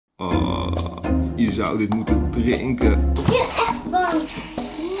Oh, je zou dit moeten drinken. Ik ben echt bang.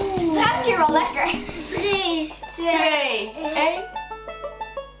 Het ruikt hier wel lekker. 3, 2, 1.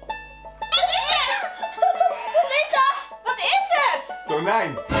 Wat is het? Wat is dat? Wat is het?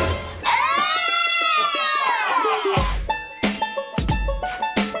 Tonijn.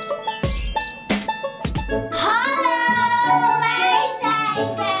 Hallo, wij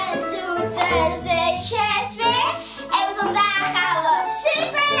zijn de Zoete Zusjes weer. En vandaag gaan we wat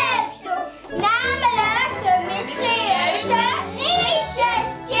superleuks doen. Namelijk de Mysterieuze Rietjes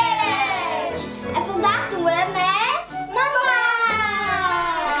challenge. En vandaag doen we het met mama.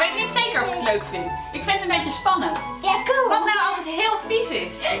 Ik weet niet zeker of ik het leuk vind. Ik vind het een beetje spannend. Ja, kom. Wat nou als het heel vies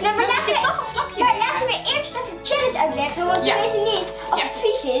is? Nou, maar Dan laten moet je we toch een slokje Maar nemen. laten we eerst even de challenge uitleggen, want ze Ja. weten niet. Als het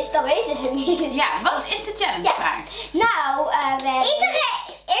vies is, dan weten ze het niet. Ja, wat is de challenge Ja. daar? Nou,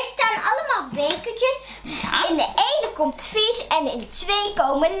 eerst staan allemaal bekertjes. Ja. In de ene komt vies en in de twee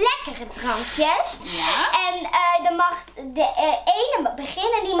komen lekkere drankjes. Ja. En dan mag de ene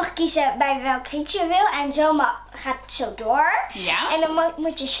beginnen, die mag kiezen bij welk rietje je wil. En zo gaat het zo door. Ja. En dan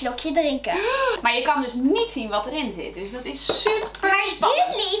moet je een slokje drinken. Maar je kan dus niet zien wat erin zit. Dus dat is super Maar spannend.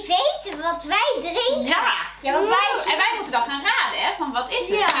 jullie weten wat wij drinken. Ja. Ja, want wij En wij moeten dan gaan raden, hè? Van wat is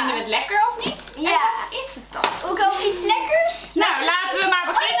het? Ja. Vinden we het lekker of niet? Ja. En wat is het dan? ook al iets lekkers. Nou, laten we maar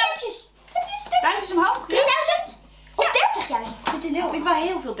beginnen. Duimpjes. Duimpjes omhoog. 3000? Of 30 juist? Met een Dat 0. vind ik wel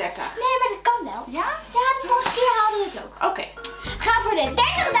heel veel 30. Nee, maar dat kan wel. Ja? Ja, de vorige keer hadden we het ook. Oké. Ga voor de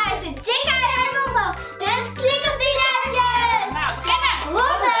 30.000. Tik uit duim omhoog. Dus klik op die duimpjes. Nou, beginnen.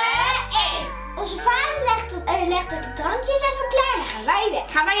 Ronde 1. Onze vader legt de drankjes even klaar. Dan gaan wij weg.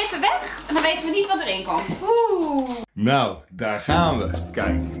 Gaan wij even weg? En dan weten we niet wat erin komt. Oeh. Nou, daar gaan we.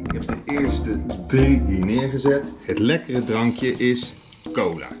 Kijk, ik heb de eerste 3 hier neergezet. Het lekkere drankje is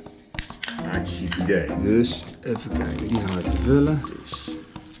cola. Chic idee. Dus even kijken, die gaan we even vullen. Dat is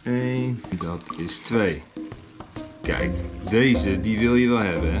 1, dat is 2. Kijk, deze die wil je wel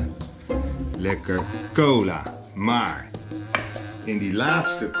hebben, hè? Lekker cola. Maar in die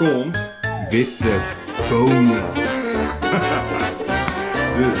laatste komt witte bonen.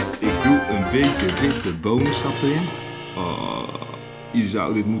 Dus ik doe een beetje witte bonensap erin. Oh, je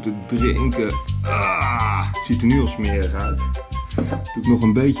zou dit moeten drinken. Het ziet er nu al smerig uit. Doe ik nog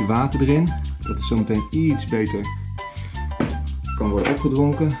een beetje water erin. Dat het zometeen iets beter kan worden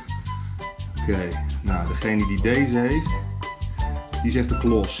opgedronken. Oké, nou degene die deze heeft, die zegt de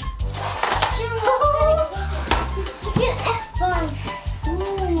klos. Ik ben echt bang.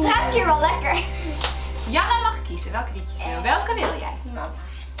 Het ruikt hier wel lekker. Janne mag kiezen welke rietjes wil. Welke wil jij?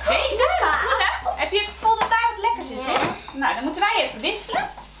 Deze? Mama. Goede? Heb je het gevoel dat daar wat lekkers in zit? Nou, dan moeten wij even wisselen.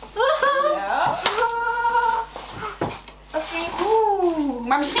 Ja. Oké. Oeh,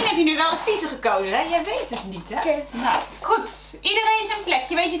 maar misschien heb je nu wel een vieze gekozen, hè? Jij weet het niet, hè? Oké. Nou, goed. Iedereen zijn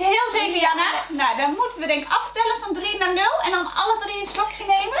plekje. Weet je het heel zeker, Janne? Nou, dan moeten we denk ik aftellen van 3 naar 0 en dan alle 3 een slokje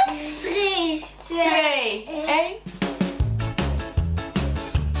nemen. 3, 2, 1.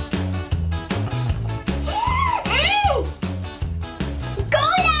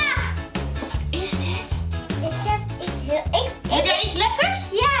 Cola! Is dit? Ik heb iets heel... Heb jij iets lekkers?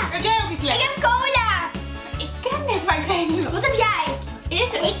 Ja! Heb jij ook iets Ik lekkers? heb cola! Ik ken dit, maar ik weet niet wat. Wat heb jij?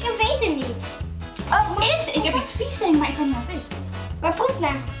 Is het? Ik weet het niet. Oh, Ik heb iets vies denk ik, maar ik weet niet wat het is. maar proef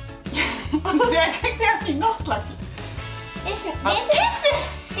naar. Ik durf niet nog een slokje. Wat is dit?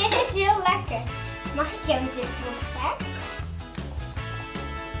 Dit is heel lekker. Mag ik jou dit proeven?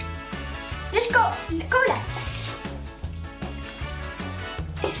 Dus cola.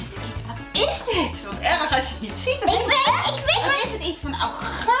 Is het iets? Wat is dit? Wat erg als je het niet ziet. Ik weet Wat is het? Iets van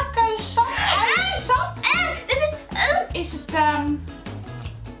augurken, sap, uitsap? Dit is... Is het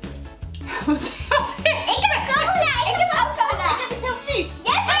wat is Ik heb cola. Ik heb ook cola. Ik heb iets heel vies.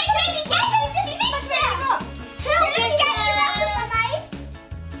 Jij weet ik weet niet. Jij weet het niet. Zullen we kijken welke mama heeft?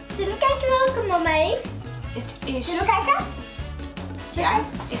 Zullen we kijken welke mama heeft? Het is... Zullen we kijken? Ja,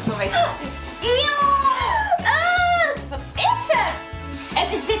 ik wil weten wat het is. Wat is het?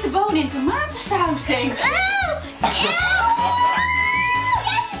 Het is witte bonen in tomatensaus, denk ik.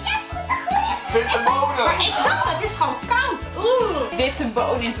 Witte bonen! Maar ik dacht, het is gewoon koud. Oeh. Witte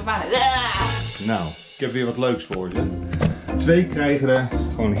bonen in tomaten. Nou, ik heb weer wat leuks voor ze. 2 krijgen er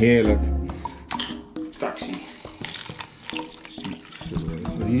gewoon heerlijk taxi. Dus die zullen we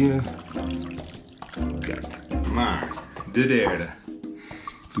even hier. Kijk, maar de derde.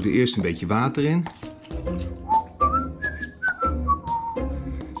 Ik doe er eerst een beetje water in.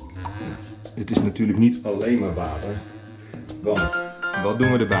 Het is natuurlijk niet alleen maar water. Want, wat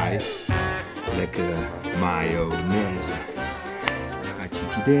doen we erbij? Lekkere mayonaise.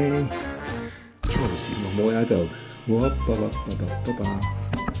 Hartstikke idee. Oh, dat ziet er nog mooi uit ook. Hoppa.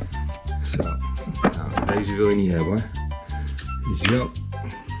 Zo. Nou, deze wil je niet hebben hoor. Zo.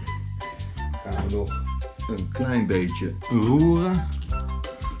 Gaan we nog een klein beetje roeren.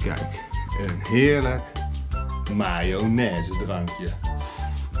 Kijk, een heerlijk mayonaise drankje.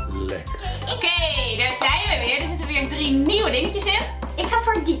 Lekker. Oké, daar zijn we weer. Er zitten weer 3 nieuwe dingetjes in. Ik ga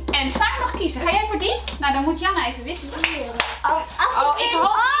voor die. En Saar mag kiezen. Ga jij voor die? Nou, dan moet Janna even wisselen. Oh, ik hoop nee. dat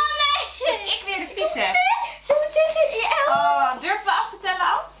ik weer de vieze. Zo tegen je. Oh, durven we af te tellen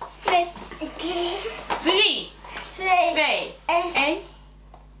al? Nee. 3, 2, 1.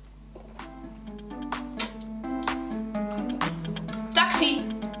 Taxi.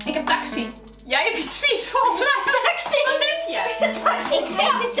 Ik heb taxi. Jij hebt iets vies volgens mij. Taxi. Wat heb je? Ik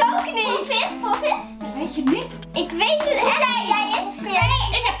weet het ook niet. Profis? Weet je niet? Ik weet het echt. Jij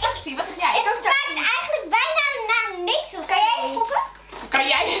Ik heb taxi. Wat heb jij? het smaakt eigenlijk bijna naar niks of zo. Kan jij eens proeven? Kan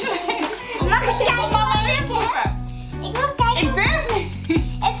jij dus? Mag ik kijken? Kom maar weer proeven. Ik wil kijken. Ik durf niet.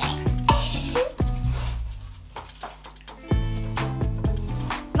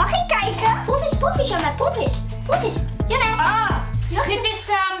 Mag ik kijken? Proef eens, Janna. Proef eens. Janna. Ah, Nog dit is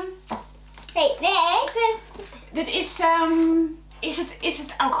Nee. dit is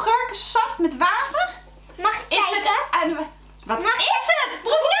het augurkensap met water? Mag ik Is kijken? het wat Mag is het?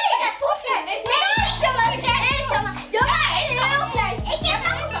 Proef jij eens. Proef jij? Nee, Janna. Heel klein. Ik heb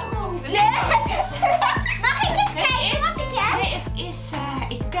nog geproefd. Mag ik eens kijken? Mag ik, ja? Nee, het is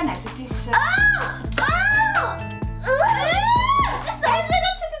ik ken het. Het is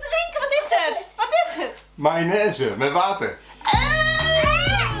dat zit te drinken. Wat is het? Wat is het? Mayonaise met water. Ik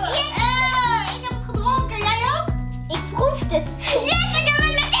heb het gedronken. Jij ook? Ik proefde het. Yes, ik heb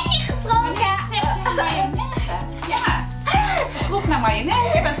een lekker niet gedronken. Zeg je mayonaise? Ja. Proef naar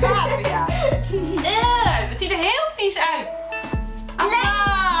mayonaise met water, ja. Het ziet er heel vies uit.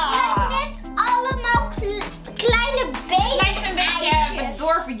 Net allemaal kleine beetjes. Lijkt een beetje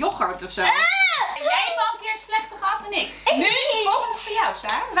bedorven yoghurt of zo. Jij hebt al een keer slechter gehad dan ik. Nu, volgende is voor jou,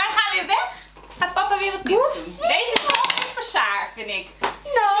 Saar. Wij gaan weer weg. Gaat papa weer wat nieuws doen. Deze volgende is voor Saar, vind ik.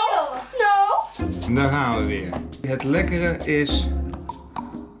 No. En daar gaan we weer. Het lekkere is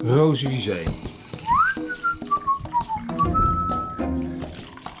roze vies.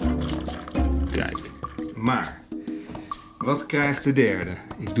 Kijk, maar wat krijgt de derde?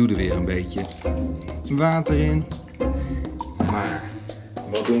 Ik doe er weer een beetje water in. Maar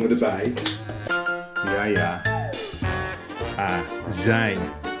wat doen we erbij? Ja.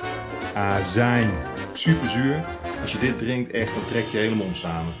 Azijn. Super zuur. Als je dit drinkt, echt, dan trek je hele mond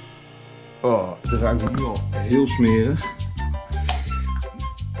samen. Oh, het ruikt nu al heel smerig.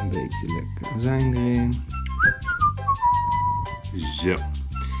 Een beetje lekker azijn erin. Zo.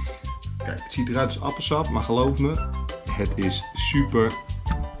 Kijk, het ziet eruit als appelsap, maar geloof me, het is super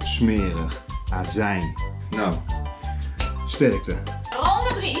smerig. Azijn. Nou, sterkte.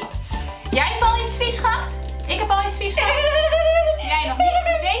 Ronde 3. Jij hebt al iets vies gehad. Ik heb al iets vies gehad. Jij nog niet.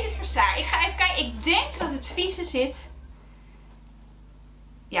 Dus deze is voor Saar. Ik ga even kijken. Ik denk dat het vieze zit.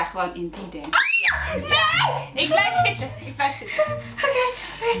 Ja, gewoon in die denk. Ja. Nee! Ik blijf zitten.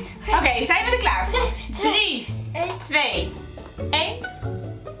 Oké, zijn we er klaar voor? 3, 2, 1.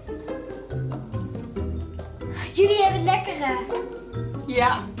 Jullie hebben het lekkere.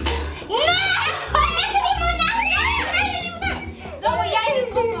 Ja. Dan moet jij nu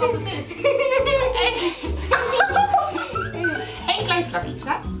proeven wat het is. Eén klein slokje,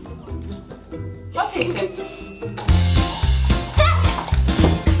 Saar. Wat is het?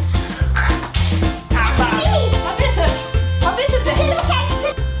 Wat is het? Wat is het?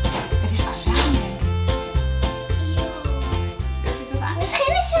 Het is azijn. Durf je dat aan?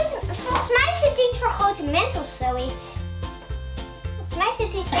 Misschien is het, volgens mij zit iets voor grote mensen of zoiets. Volgens mij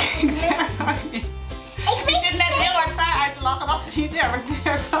zit iets voor grote mensen. Ik zit net heel hard Saar uit te lachen dat ze niet durft, maar ik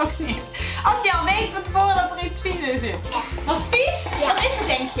durf ook niet. Als je al weet van tevoren dat er iets vies in zit. Was het vies? Ja. Wat is het,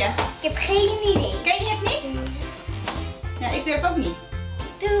 denk je? Ik heb geen idee. Ken je het niet? Ja, ik durf ook niet.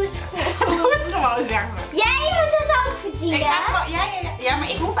 Doe het goed. Doe het gewoon, zegt ze. Jij moet het ook verdienen. Ik ga gewoon, ja, maar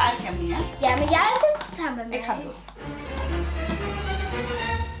ik hoef eigenlijk helemaal niet, hè? Ja, maar jij hebt het gedaan bij mij. Ik ga het doen.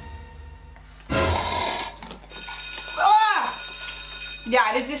 Oh!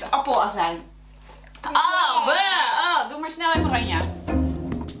 Ja, dit is appelazijn. Oh, doe maar snel even oranje.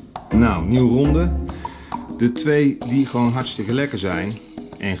 Nou, nieuwe ronde. De twee die gewoon hartstikke lekker zijn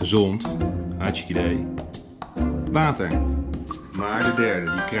en gezond. Hartstikke idee. Water. Maar de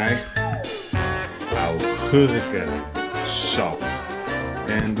derde die krijgt augurkensap.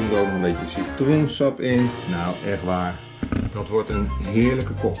 En doe er ook een beetje citroensap in. Nou, echt waar. Dat wordt een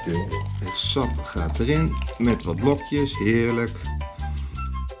heerlijke cocktail. Het sap gaat erin met wat blokjes. Heerlijk.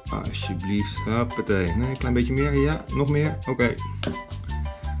 Alsjeblieft. Hoppatee. Nee, een klein beetje meer. Ja, nog meer. Oké.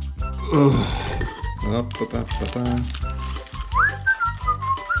 Een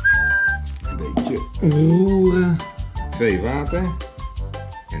beetje roeren. 2 water.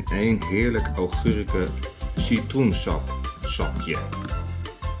 En 1 heerlijk augurken citroensapje.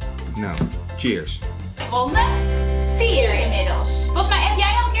 Nou, cheers. Ronde 4 inmiddels. Volgens mij heb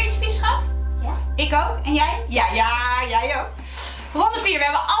jij nog een keer iets vies gehad? Ja. Ik ook. En jij? Ja, jij ook. Ronde 4. We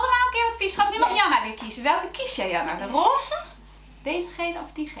hebben allemaal een keer wat vies gehad. Nu mag Janna weer kiezen. Welke kies jij, Janna? De roze? Deze gele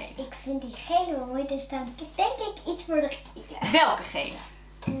of die gele? Ik vind die gele wel mooi. Dus dan denk ik iets voor de gele. Welke gele?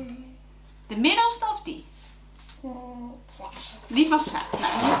 De middelste of die? Die van Sarah.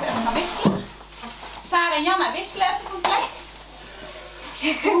 Nou, we moeten even gaan wisselen. Sarah en Janna wisselen even compleet.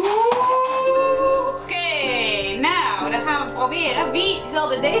 Oké, nou, dan gaan we proberen. Wie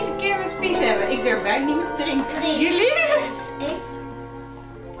zal er deze keer het vies hebben? Ik durf bijna niet meer te drinken. Jullie? Ik.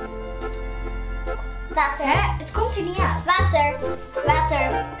 Water. Hè? Het komt er niet aan. Water.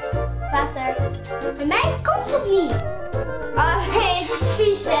 Bij mij komt het niet. Oh nee, het is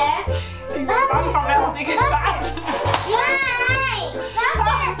vies hè. Ik ben bang van wel, want ik heb water. Nee!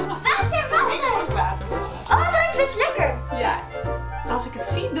 Water! Water. Oh, dat ruikt best lekker. Ja. Als ik het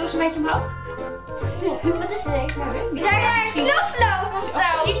zie, doe eens een beetje omhoog. Wat is dit? Ja, weet ik niet. Daar Misschien knoflook of of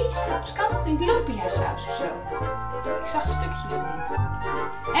zo. chili saus, kan het? Een lumpia saus of zo. Ik zag stukjes erin.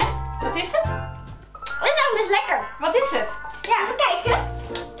 Hè? Wat is het? Het is ook best lekker. Wat is het? Ja, even kijken.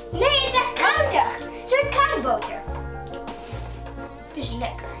 Nee, het is echt kruidig. Een soort kruidenboter. Best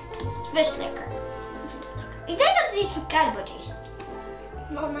lekker. Het is best lekker. Ik denk dat het iets met kruidenboter is.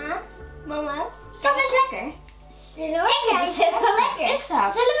 Mama? Het is best lekker. Ik vind het helemaal lekker. Wat is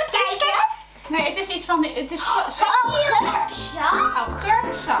dat? Zullen we kijken? Nee, het is iets van... Het is sap. Augurksap?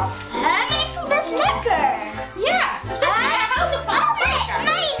 Augurksap. Nee, ik vind het best lekker. Ja, dat is best lekker. Jij houdt toch van augurken?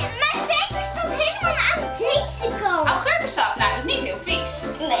 Mijn beker stond helemaal aan deze kant. Augurksap? Nou, dat is niet heel vies.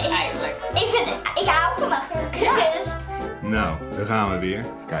 Nee. Eigenlijk. Ik hou van augurken, Ja. dus... Nou, daar gaan we weer.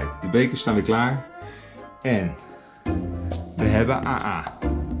 Kijk, de bekers staan weer klaar. En we hebben AA.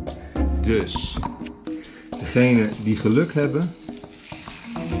 Dus degene die geluk hebben,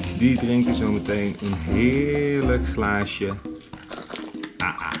 die drinken zometeen een heerlijk glaasje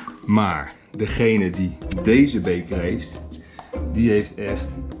AA. Maar degene die deze beker heeft, die heeft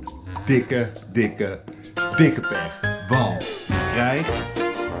echt dikke pech. Want die krijgt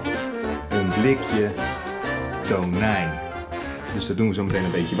een blikje tonijn. Dus daar doen we zo meteen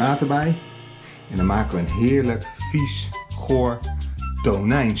een beetje water bij. En dan maken we een heerlijk vies, goor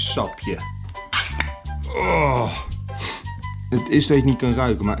tonijnsapje. Oh. Het is dat je het niet kan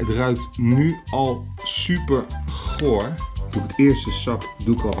ruiken, maar het ruikt nu al super goor. Doe het eerste sap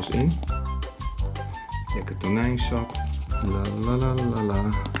doe ik alvast in. Lekker tonijnsap. La la la la la.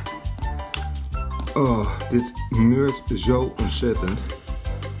 Oh, dit meurt zo ontzettend.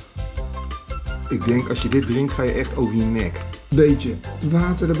 Ik denk als je dit drinkt ga je echt over je nek. Beetje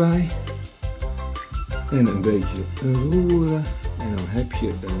water erbij. En een beetje roeren. En dan heb je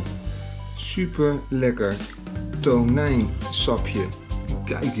een super lekker tonijnsapje.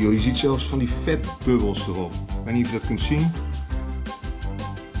 Kijk joh, je ziet zelfs van die vetbubbels erop. Ik weet niet of je dat kunt zien.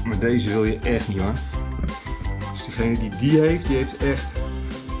 Maar deze wil je echt niet hoor. Dus degene die heeft echt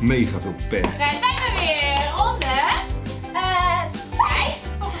mega veel pech. Daar zijn we weer. Ronde 5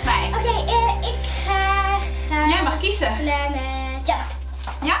 volgens mij. Oké, ik ga... Jij mag kiezen. Ja.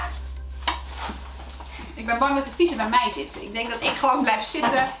 Ja? Ik ben bang dat de vieze bij mij zit. Ik denk dat ik gewoon blijf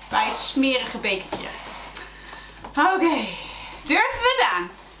zitten bij het smerige bekertje. Oké, durven we het aan?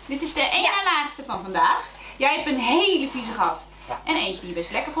 Dit is de ene na laatste van vandaag. Jij hebt een hele vieze gehad. En eentje die je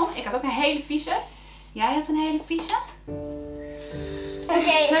best lekker vond. Ik had ook een hele vieze. Jij had een hele vieze.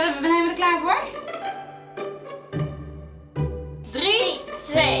 Oké. Zijn we er klaar voor? 3,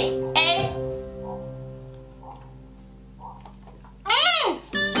 2, 1.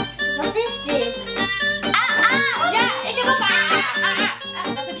 Wat is dit? Ja, ik heb ook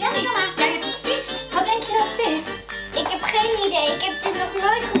wat heb jij gedaan? Jij hebt het vies. Wat denk je dat het is? Ik heb geen idee. Ik heb dit nog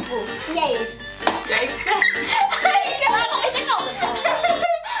nooit geproefd. Jij eens. Ik al.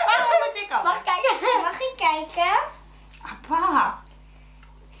 Waarom moet ik al? Mag ik kijken? Mag ik kijken? Appa.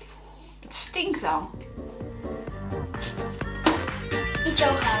 Het stinkt dan. Iets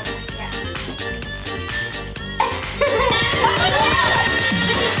hoog houden. Ja. Er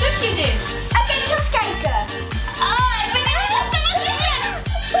zitten stukjes in. Oké, ik ga eens kijken. Oh, ik ben heel lastig.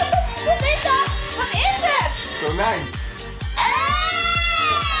 Wat is het? Wat is het? Tonijn.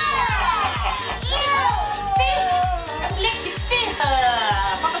 Vis. Een blikje vis.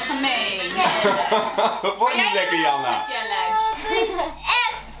 Wat is gemeen. Vond je niet lekker Janna?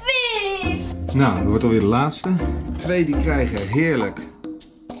 Echt vies. Nou, dat wordt alweer de laatste. 2 die krijgen heerlijk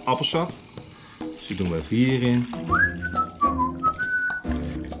appelsap. Dus die doen we even hierin.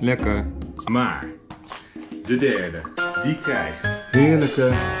 Lekker. Maar de derde, die krijgt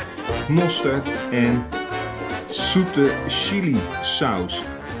heerlijke mosterd en zoete chili saus.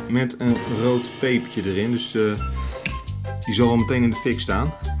 Met een rood pepertje erin. Dus die zal al meteen in de fik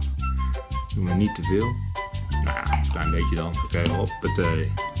staan. Doen we niet te veel. Nou, een klein beetje dan. Oké,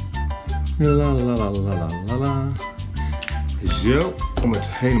 hoppatee. Lalalala. Zo, om het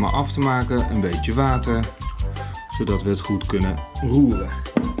helemaal af te maken, een beetje water. Zodat we het goed kunnen roeren.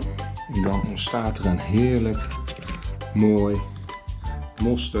 En dan ontstaat er een heerlijk mooi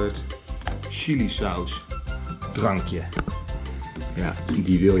mosterd chili saus drankje. Ja,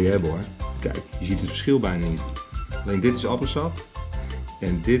 die wil je hebben hoor. Kijk, je ziet het verschil bijna niet. Alleen dit is appelsap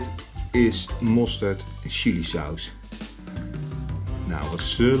en dit is mosterd en chili saus. Nou, wat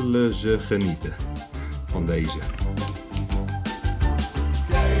zullen ze genieten van deze.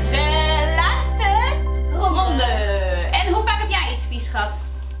 De laatste ronde. En hoe vaak heb jij iets vies gehad?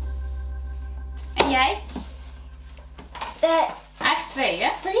 En jij? Eigenlijk 2 hè?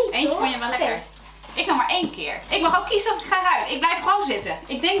 3 Eentje vond je wel lekker. Ik nog maar 1 keer. Ik mag ook kiezen of ik ga eruit. Ik blijf gewoon zitten.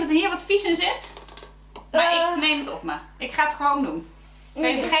 Ik denk dat er hier wat vies in zit. Maar ik neem het op me. Ik ga het gewoon doen.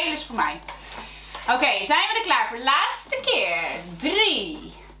 De gele is voor mij. Oké, zijn we er klaar voor? Laatste keer.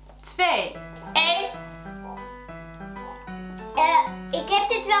 3, 2, 1. Ik heb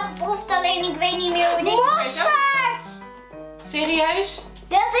dit wel geproefd, alleen ik weet niet meer hoe dit is. Mosterd! Serieus?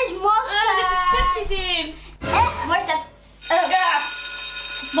 Dat is mosterd! Er zitten stukjes in. Wordt dat... Ja.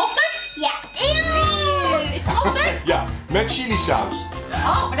 Mosterd? Ja. Eeuw, is het mosterd? Ja, met chili saus.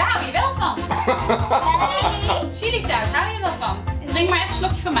 Oh, maar daar hou je wel van. Nee. Chili saus, hou je wel van. Drink maar even een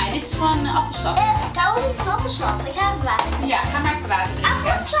slokje van mij. Dit is gewoon appelsap. Ik hou niet van appelsap. Ik ga even water. Ja, ga maar even water drinken.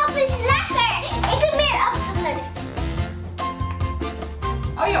 Appelsap is lekker. Ik heb meer appelsap nodig.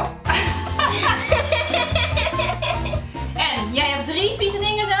 Oh joh. En jij hebt 3 vieze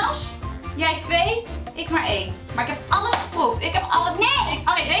dingen zelfs. Jij 2, ik maar 1. Maar ik heb alles geproefd. Ik heb alle... Nee.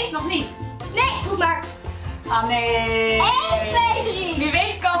 Oh nee, deze nog niet. Nee, proef maar. Oh nee. 1, 2, 3. Nu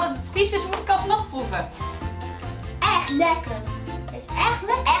weet ik al dat het vies is, moet ik alsnog proeven. Echt lekker. Het is echt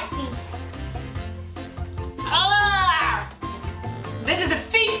lekker. Echt